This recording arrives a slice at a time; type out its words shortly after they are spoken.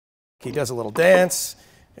He does a little dance.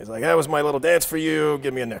 He's like, that was my little dance for you.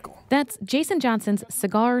 Give me a nickel. That's Jason Johnson's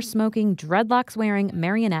cigar-smoking, dreadlocks-wearing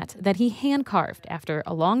marionette that he hand-carved after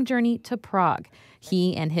a long journey to Prague.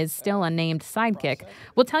 He and his still-unnamed sidekick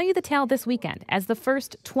will tell you the tale this weekend as the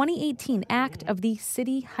first 2018 act of the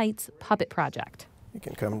City Heights Puppet Project. You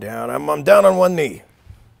can come down. I'm down on one knee.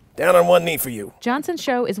 Down on one knee for you. Johnson's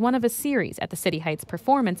show is one of a series at the City Heights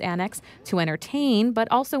Performing Annex to entertain but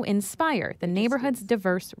also inspire the neighborhood's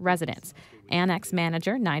diverse residents. Annex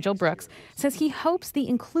manager Nigel Brooks says he hopes the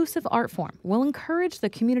inclusive art form will encourage the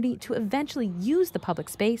community to eventually use the public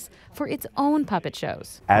space for its own puppet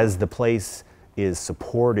shows. As the place is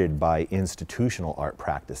supported by institutional art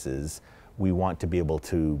practices, we want to be able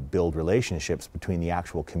to build relationships between the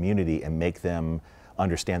actual community and make them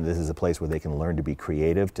understand that this is a place where they can learn to be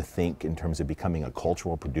creative, to think in terms of becoming a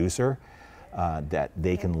cultural producer, that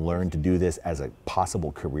they can learn to do this as a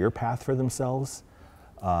possible career path for themselves,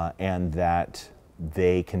 and that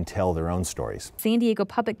they can tell their own stories. San Diego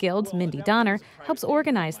Puppet Guild's Mindy Donner helps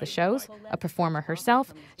organize the shows. A performer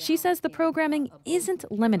herself, she says the programming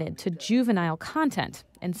isn't limited to juvenile content,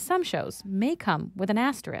 and some shows may come with an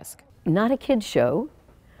asterisk. Not a kid's show,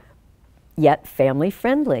 yet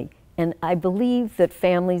family-friendly. And I believe that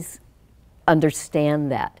families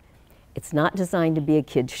understand that. It's not designed to be a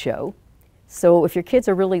kid's show. So if your kids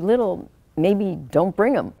are really little, maybe don't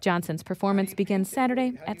bring them. Johnson's performance begins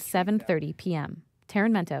Saturday at 7:30 p.m.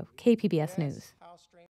 Taryn Mento, KPBS News.